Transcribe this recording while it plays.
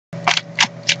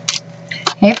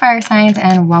Hey fire signs,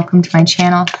 and welcome to my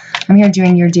channel. I'm here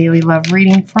doing your daily love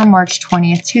reading for March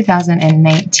 20th,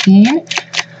 2019.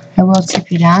 I will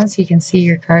tip you down so you can see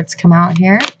your cards come out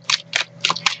here.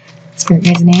 Spirit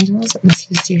guides and angels, what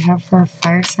messages do you have for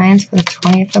fire signs for the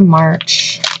 20th of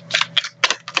March?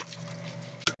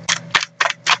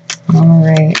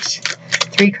 Alright.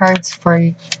 3 cards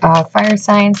for fire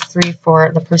signs, 3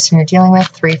 for the person you're dealing with,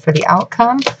 3 for the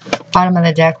outcome. Bottom of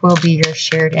the deck will be your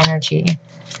shared energy.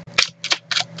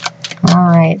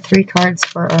 Alright, 3 cards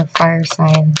for our fire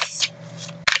signs.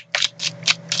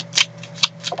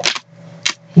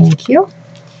 Thank you.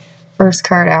 First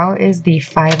card out is the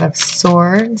 5 of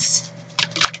Swords,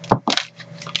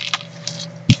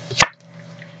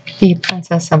 the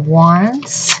Princess of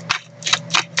Wands,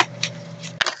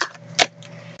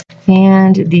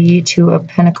 and the 2 of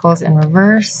Pentacles in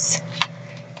reverse,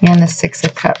 and the 6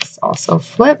 of Cups also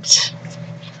flipped.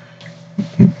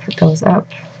 Put those up.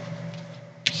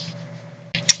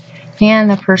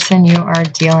 And the person you are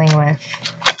dealing with,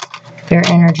 their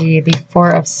energy, the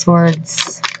 4 of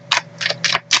Swords,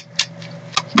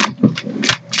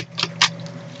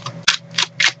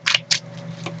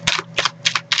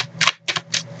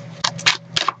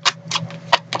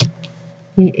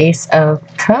 the Ace of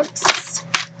Cups,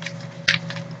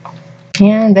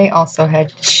 and they also had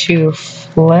 2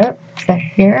 flipped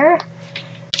here,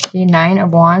 the 9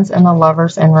 of Wands and the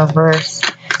Lovers in reverse.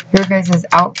 Your guys'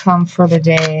 outcome for the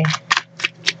day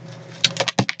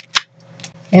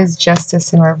is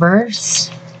Justice in reverse,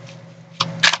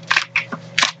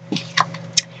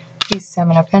 the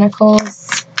 7 of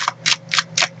Pentacles,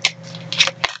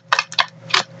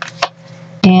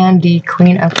 and the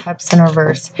Queen of Cups in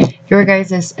reverse. Your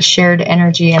guys' shared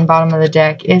energy and bottom of the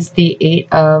deck is the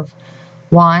 8 of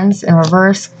Wands in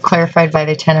reverse, clarified by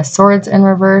the 10 of Swords in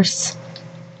reverse,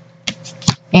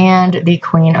 and the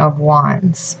Queen of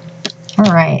Wands.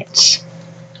 Alright.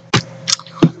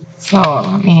 So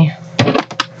let me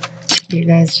take you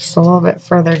guys just a little bit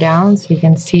further down so you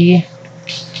can see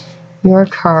your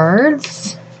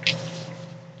cards.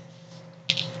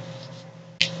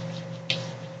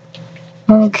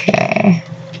 Okay.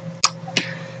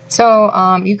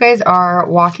 So you guys are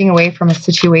walking away from a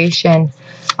situation.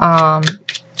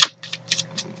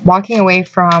 Walking away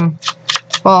from,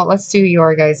 well, let's do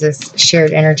your guys'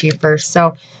 shared energy first.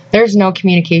 So there's no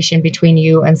communication between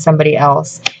you and somebody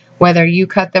else. Whether you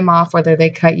cut them off, whether they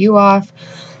cut you off.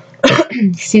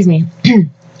 Excuse me.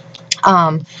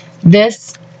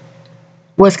 This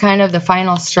was kind of the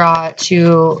final straw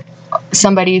to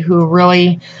somebody who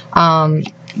really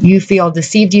you feel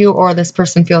deceived you, or this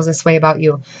person feels this way about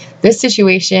you. This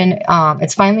situation,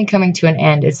 it's finally coming to an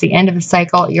end. It's the end of the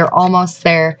cycle. You're almost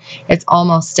there. It's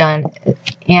almost done.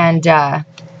 And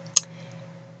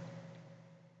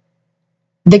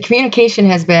the communication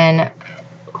has been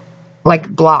like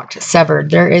blocked, severed.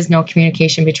 There is no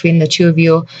communication between the two of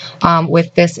you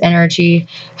with this energy.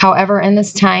 However, in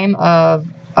this time of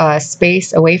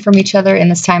space away from each other, in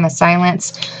this time of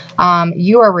silence,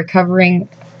 you are recovering,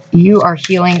 you are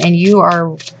healing, and you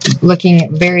are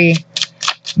looking very,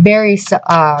 very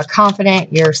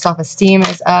confident. Your self-esteem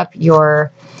is up.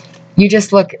 You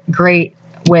just look great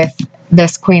with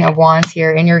this Queen of Wands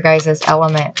here in your guys'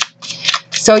 element.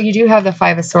 So you do have the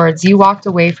 5 of Swords. You walked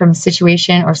away from a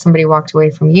situation, or somebody walked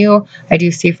away from you. I do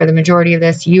see for the majority of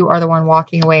this, you are the one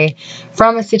walking away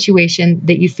from a situation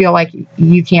that you feel like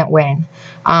you can't win.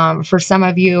 For some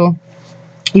of you,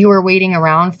 you were waiting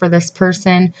around for this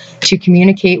person to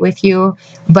communicate with you.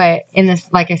 But in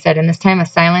this, like I said, in this time of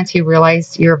silence, you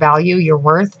realized your value, your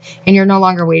worth, and you're no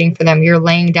longer waiting for them. You're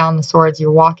laying down the swords.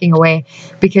 You're walking away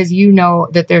because you know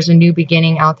that there's a new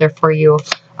beginning out there for you.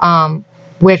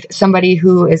 With somebody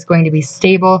who is going to be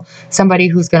stable, somebody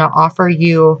who's going to offer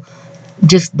you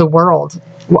just the world,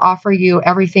 will offer you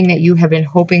everything that you have been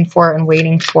hoping for and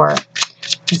waiting for.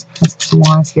 Some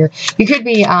wands here. You could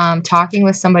be talking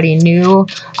with somebody new,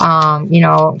 you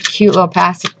know, cute little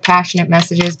passionate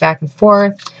messages back and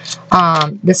forth.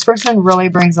 This person really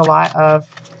brings a lot of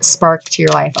spark to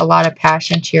your life, a lot of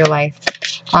passion to your life.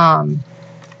 Yeah,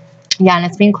 and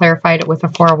it's being clarified with the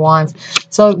 4 of Wands.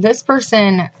 So this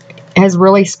person has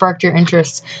really sparked your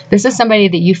interest. This is somebody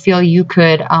that you feel you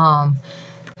could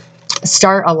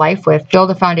start a life with,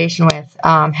 build a foundation with,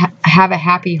 have a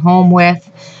happy home with.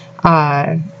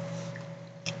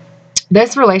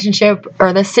 This relationship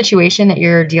or this situation that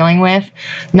you're dealing with,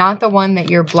 not the one that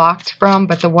you're blocked from,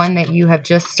 but the one that you have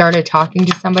just started talking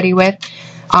to somebody with,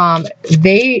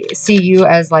 they see you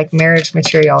as like marriage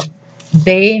material.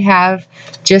 They have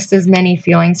just as many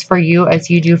feelings for you as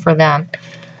you do for them.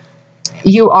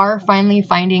 you are finally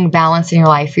finding balance in your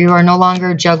life. You are no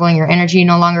longer juggling your energy,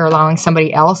 no longer allowing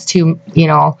somebody else to,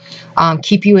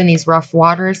 keep you in these rough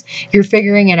waters. You're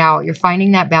figuring it out. You're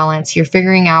finding that balance. You're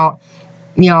figuring out,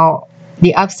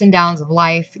 the ups and downs of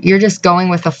life. You're just going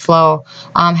with the flow,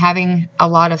 having a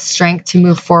lot of strength to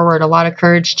move forward, a lot of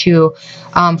courage to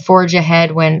forge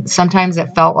ahead when sometimes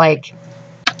it felt like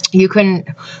you couldn't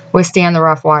withstand the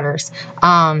rough waters.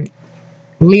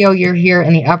 Leo, you're here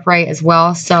in the upright as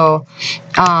well. So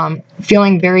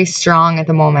feeling very strong at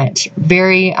the moment.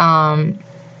 Very,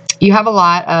 you have a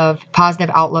lot of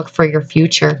positive outlook for your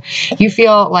future. You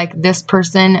feel like this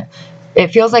person, it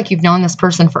feels like you've known this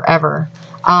person forever.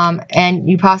 And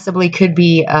you possibly could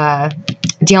be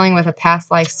dealing with a past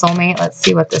life soulmate. Let's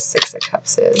see what this Six of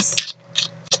Cups is.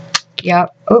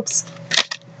 Yep. Oops.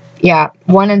 Yeah.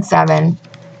 1 and 7.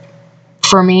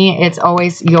 For me, it's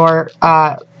always your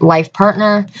life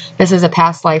partner. This is a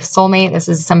past life soulmate. This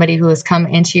is somebody who has come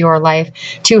into your life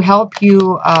to help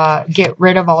you get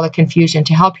rid of all the confusion,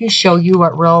 to help you show you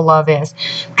what real love is.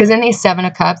 Because in these 7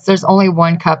 of Cups, there's only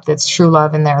one cup that's true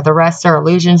love in there. The rest are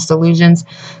illusions, delusions,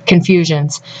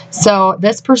 confusions. So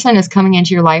this person is coming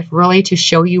into your life really to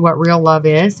show you what real love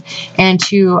is, and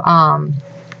to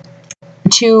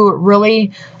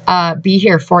really be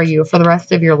here for you for the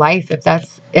rest of your life,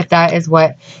 if that is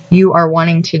what you are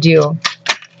wanting to do.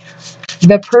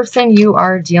 The person you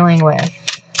are dealing with.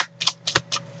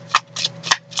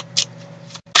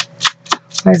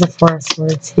 There's the Four of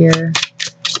Swords here.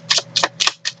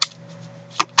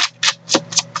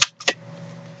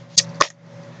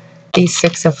 The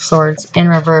Six of Swords in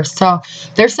reverse. So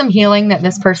there's some healing that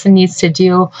this person needs to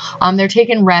do. They're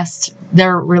taking rest.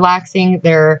 They're relaxing.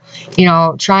 They're,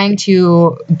 trying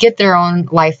to get their own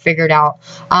life figured out.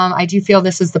 I do feel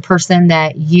this is the person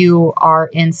that you are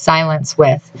in silence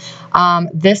with.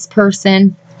 This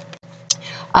person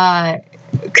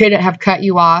could have cut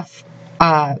you off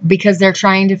because they're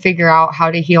trying to figure out how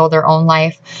to heal their own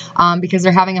life, because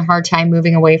they're having a hard time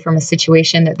moving away from a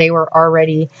situation that they were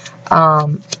already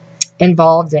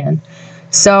involved in.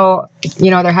 So,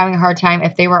 they're having a hard time.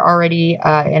 If they were already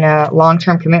in a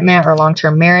long-term commitment or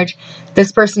long-term marriage,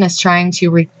 this person is trying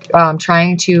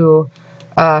to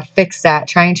fix that,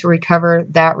 trying to recover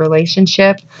that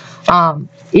relationship.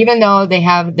 Even though they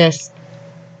have this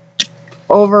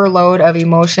overload of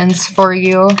emotions for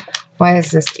you. Why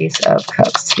is this Ace of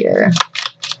Cups here?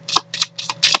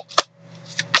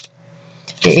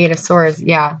 The Eight of Swords,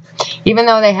 yeah. Even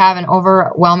though they have an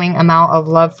overwhelming amount of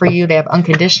love for you, they have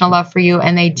unconditional love for you,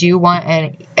 and they do want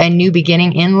a new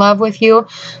beginning in love with you,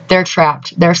 they're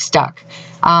trapped. They're stuck.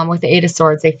 With the Eight of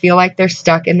Swords, they feel like they're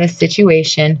stuck in this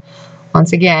situation,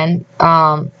 once again,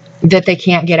 that they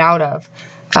can't get out of.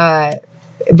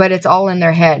 But it's all in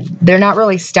their head. They're not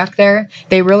really stuck there.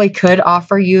 They really could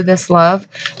offer you this love,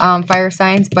 fire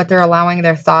signs, but they're allowing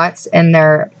their thoughts and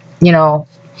their,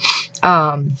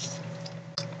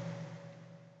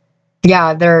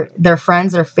 their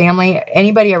friends, their family,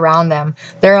 anybody around them,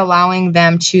 they're allowing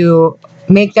them to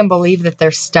make them believe that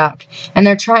they're stuck. And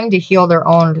they're trying to heal their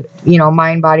own,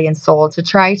 mind, body, and soul to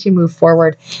try to move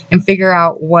forward and figure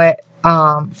out what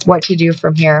to do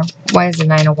from here. Why is the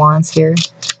Nine of Wands here?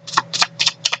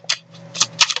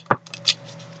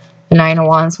 The Nine of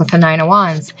Wands with the Nine of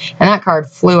Wands. And that card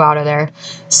flew out of there.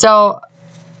 So,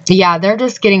 yeah, they're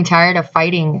just getting tired of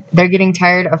fighting. They're getting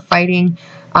tired of fighting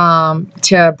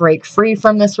to break free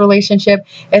from this relationship.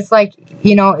 It's like,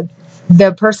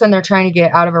 the person they're trying to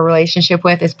get out of a relationship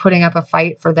with is putting up a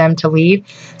fight for them to leave.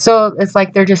 So it's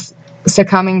like they're just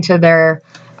succumbing to their,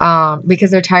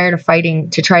 because they're tired of fighting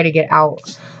to try to get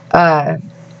out.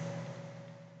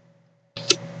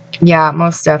 Yeah,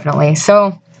 most definitely.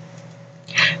 So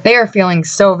they are feeling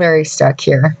so very stuck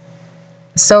here.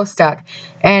 So stuck.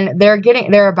 And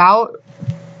they're about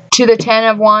to the Ten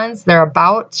of Wands. They're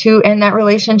about to end that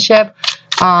relationship.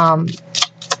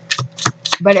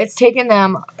 But it's taken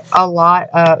them a lot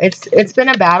of, it's been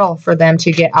a battle for them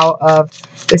to get out of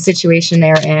the situation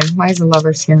they're in. Why is the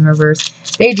Lovers here in reverse?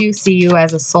 They do see you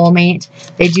as a soulmate.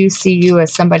 They do see you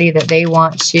as somebody that they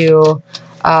want to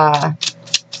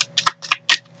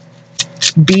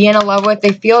be in a love with.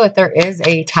 They feel that there is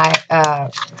a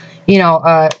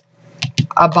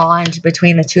a bond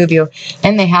between the two of you,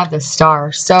 and they have the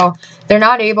Star. So they're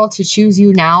not able to choose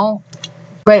you now,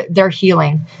 but they're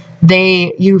healing.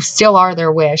 You still are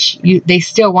their wish. They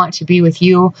still want to be with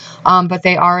you, but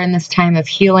they are in this time of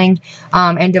healing,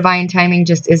 and divine timing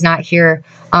just is not here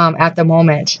at the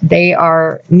moment. They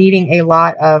are needing a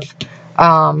lot of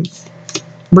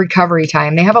recovery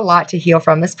time. They have a lot to heal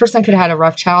from. This person could have had a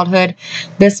rough childhood.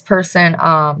 This person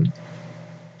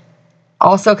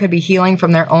also could be healing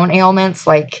from their own ailments,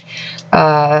 like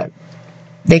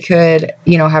they could,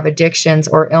 you know, have addictions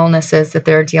or illnesses that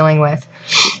they're dealing with.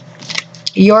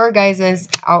 Your guys'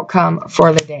 outcome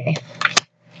for the day.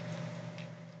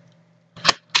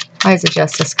 Why is the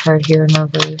Justice card here in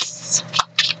reverse?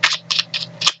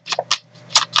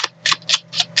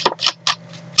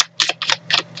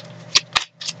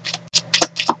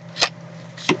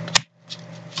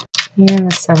 And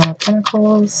the Seven of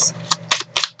Pentacles.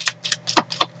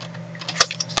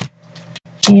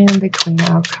 And the Queen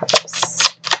of Cups.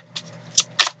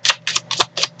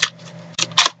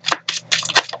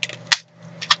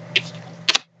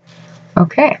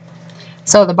 Okay.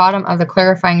 So the bottom of the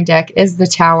clarifying deck is the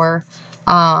Tower,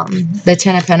 the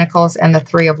Ten of Pentacles, and the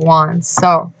Three of Wands.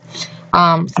 So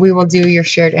we will do your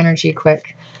shared energy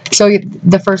quick. So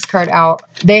the first card out,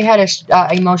 they had a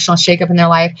emotional shakeup in their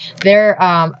life. Their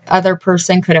other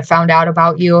person could have found out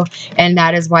about you, and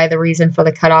that is why the reason for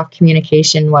the cutoff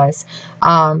communication was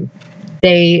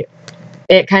it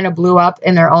kind of blew up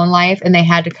in their own life, and they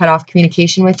had to cut off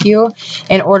communication with you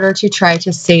in order to try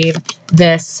to save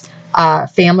this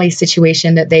family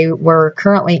situation that they were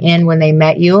currently in when they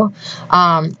met you.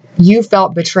 You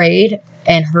felt betrayed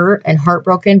and hurt and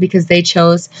heartbroken because they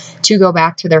chose to go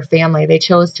back to their family. They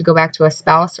chose to go back to a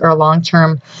spouse or a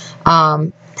long-term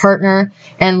partner,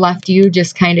 and left you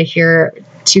just kind of here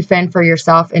to fend for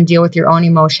yourself and deal with your own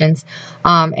emotions,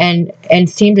 and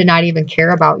seem to not even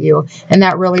care about you. And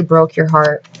that really broke your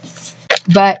heart.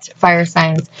 But fire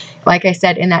signs, like I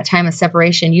said, in that time of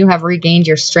separation, you have regained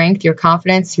your strength, your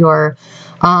confidence, your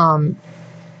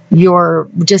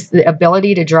just the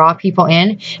ability to draw people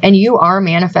in, and you are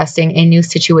manifesting a new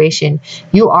situation.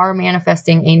 You are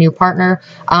manifesting a new partner.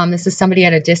 This is somebody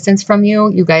at a distance from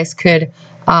you. You guys could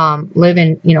live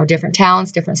in, you know, different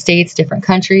towns, different states, different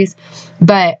countries,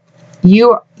 but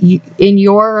you in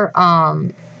your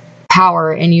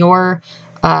power, in your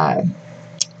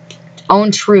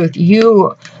own truth,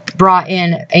 you brought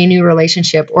in a new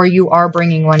relationship, or you are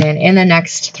bringing one in the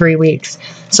next 3 weeks.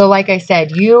 So like I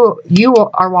said, you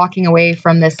are walking away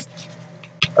from this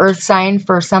earth sign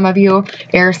for some of you,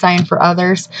 air sign for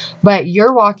others, but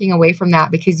you're walking away from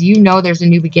that because you know there's a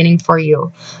new beginning for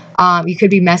you. You could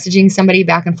be messaging somebody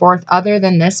back and forth other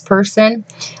than this person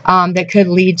that could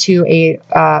lead to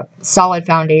a solid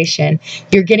foundation.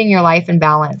 You're getting your life in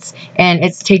balance, and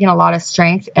it's taken a lot of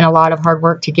strength and a lot of hard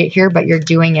work to get here, but you're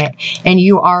doing it, and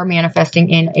you are manifesting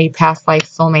in a past life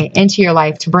soulmate into your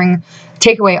life to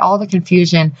take away all the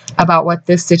confusion about what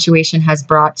this situation has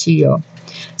brought to you.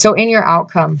 So in your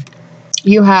outcome,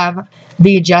 you have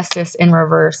the Justice in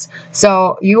reverse.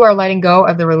 So you are letting go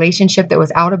of the relationship that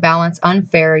was out of balance,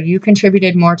 unfair. You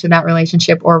contributed more to that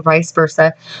relationship, or vice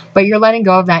versa, but you're letting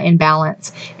go of that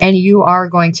imbalance, and you are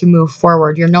going to move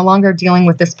forward. You're no longer dealing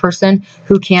with this person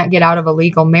who can't get out of a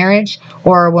legal marriage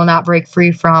or will not break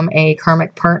free from a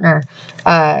karmic partner.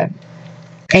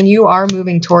 And you are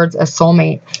moving towards a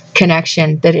soulmate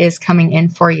connection that is coming in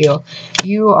for you.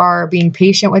 You are being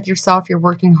patient with yourself. You're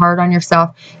working hard on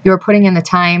yourself. You're putting in the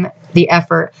time, the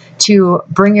effort to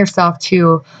bring yourself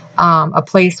to a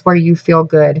place where you feel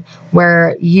good,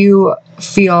 where you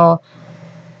feel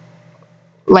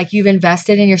like you've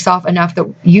invested in yourself enough that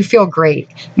you feel great.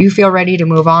 You feel ready to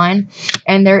move on.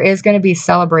 And there is going to be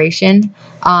celebration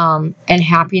and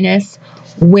happiness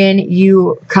when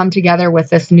you come together with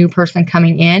this new person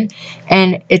coming in.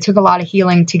 And it took a lot of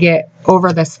healing to get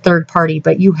over this third party,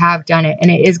 but you have done it,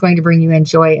 and it is going to bring you in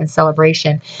joy and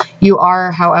celebration. You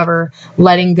are, however,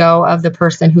 letting go of the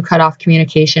person who cut off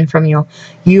communication from you.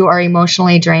 You are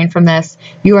emotionally drained from this.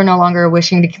 You are no longer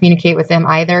wishing to communicate with them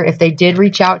either. If they did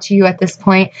reach out to you at this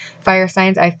point, fire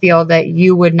signs, I feel that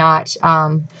you would not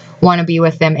want to be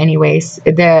with them anyways.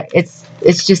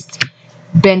 It's just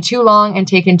been too long and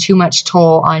taken too much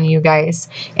toll on you guys.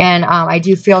 And I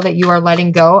do feel that you are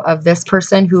letting go of this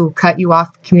person who cut you off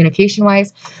communication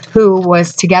wise, who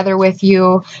was together with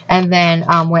you and then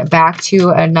went back to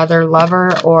another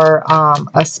lover or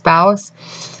a spouse.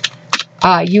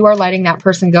 You are letting that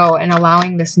person go and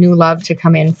allowing this new love to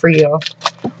come in for you.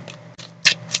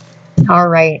 All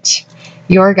right.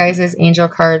 Your guys' angel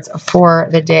cards for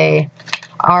the day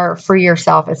are free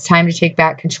yourself. It's time to take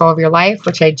back control of your life,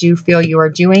 which I do feel you are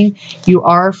doing. You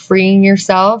are freeing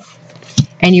yourself,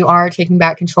 and you are taking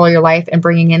back control of your life and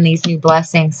bringing in these new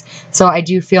blessings. So I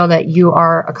do feel that you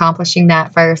are accomplishing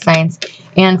that, fire signs.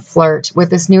 And flirt with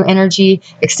this new energy.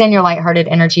 Extend your lighthearted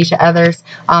energy to others.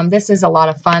 This is a lot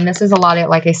of fun. This is a lot of,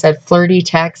 like I said, flirty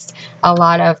text, a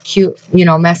lot of cute,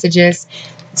 messages.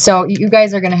 So you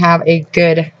guys are going to have a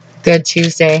good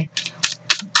Tuesday.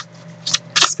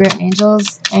 spirit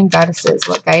angels and goddesses,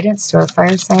 what guidance do our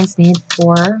fire signs need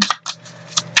for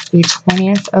the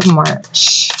 20th of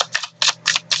March?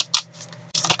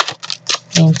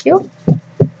 Thank you.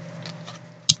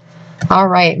 All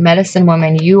right, medicine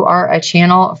woman, you are a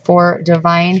channel for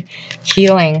divine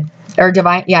healing, or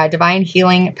divine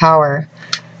healing power.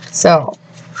 So,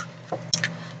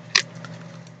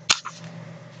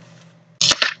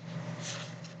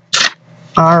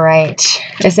 all right.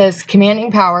 It says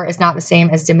commanding power is not the same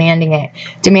as demanding it.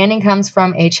 Demanding comes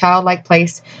from a childlike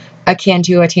place akin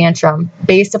to a tantrum,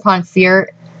 based upon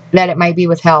fear that it might be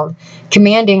withheld.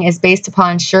 Commanding is based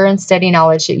upon sure and steady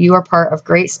knowledge that you are part of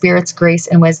great spirits, grace,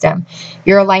 and wisdom.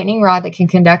 You're a lightning rod that can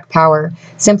conduct power.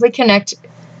 Simply connect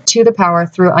to the power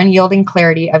through unyielding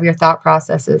clarity of your thought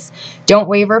processes. Don't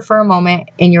waver for a moment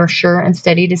in your sure and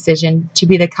steady decision to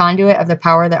be the conduit of the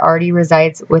power that already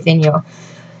resides within you.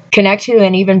 Connect to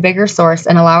an even bigger source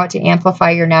and allow it to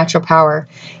amplify your natural power.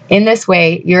 In this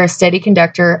way, you're a steady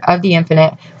conductor of the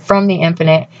infinite, from the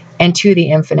infinite, and to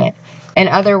the infinite. In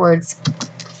other words,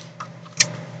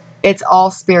 it's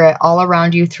all spirit, all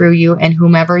around you, through you, and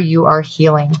whomever you are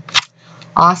healing.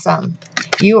 Awesome.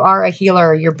 You are a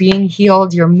healer. You're being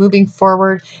healed. You're moving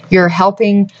forward. You're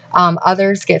helping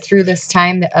others get through this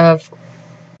time of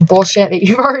bullshit that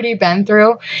you've already been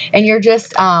through. And you're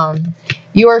just,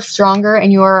 you are stronger,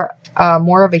 and you are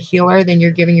more of a healer than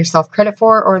you're giving yourself credit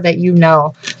for, or that you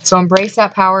know. So embrace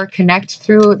that power, connect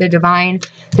through the divine,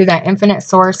 through that infinite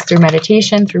source, through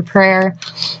meditation, through prayer,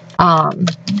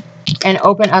 and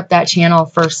open up that channel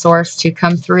for source to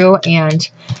come through and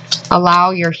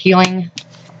allow your healing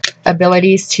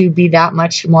abilities to be that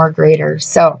much more greater.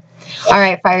 So, all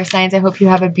right, fire signs, I hope you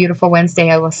have a beautiful Wednesday.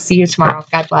 I will see you tomorrow.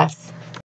 God bless.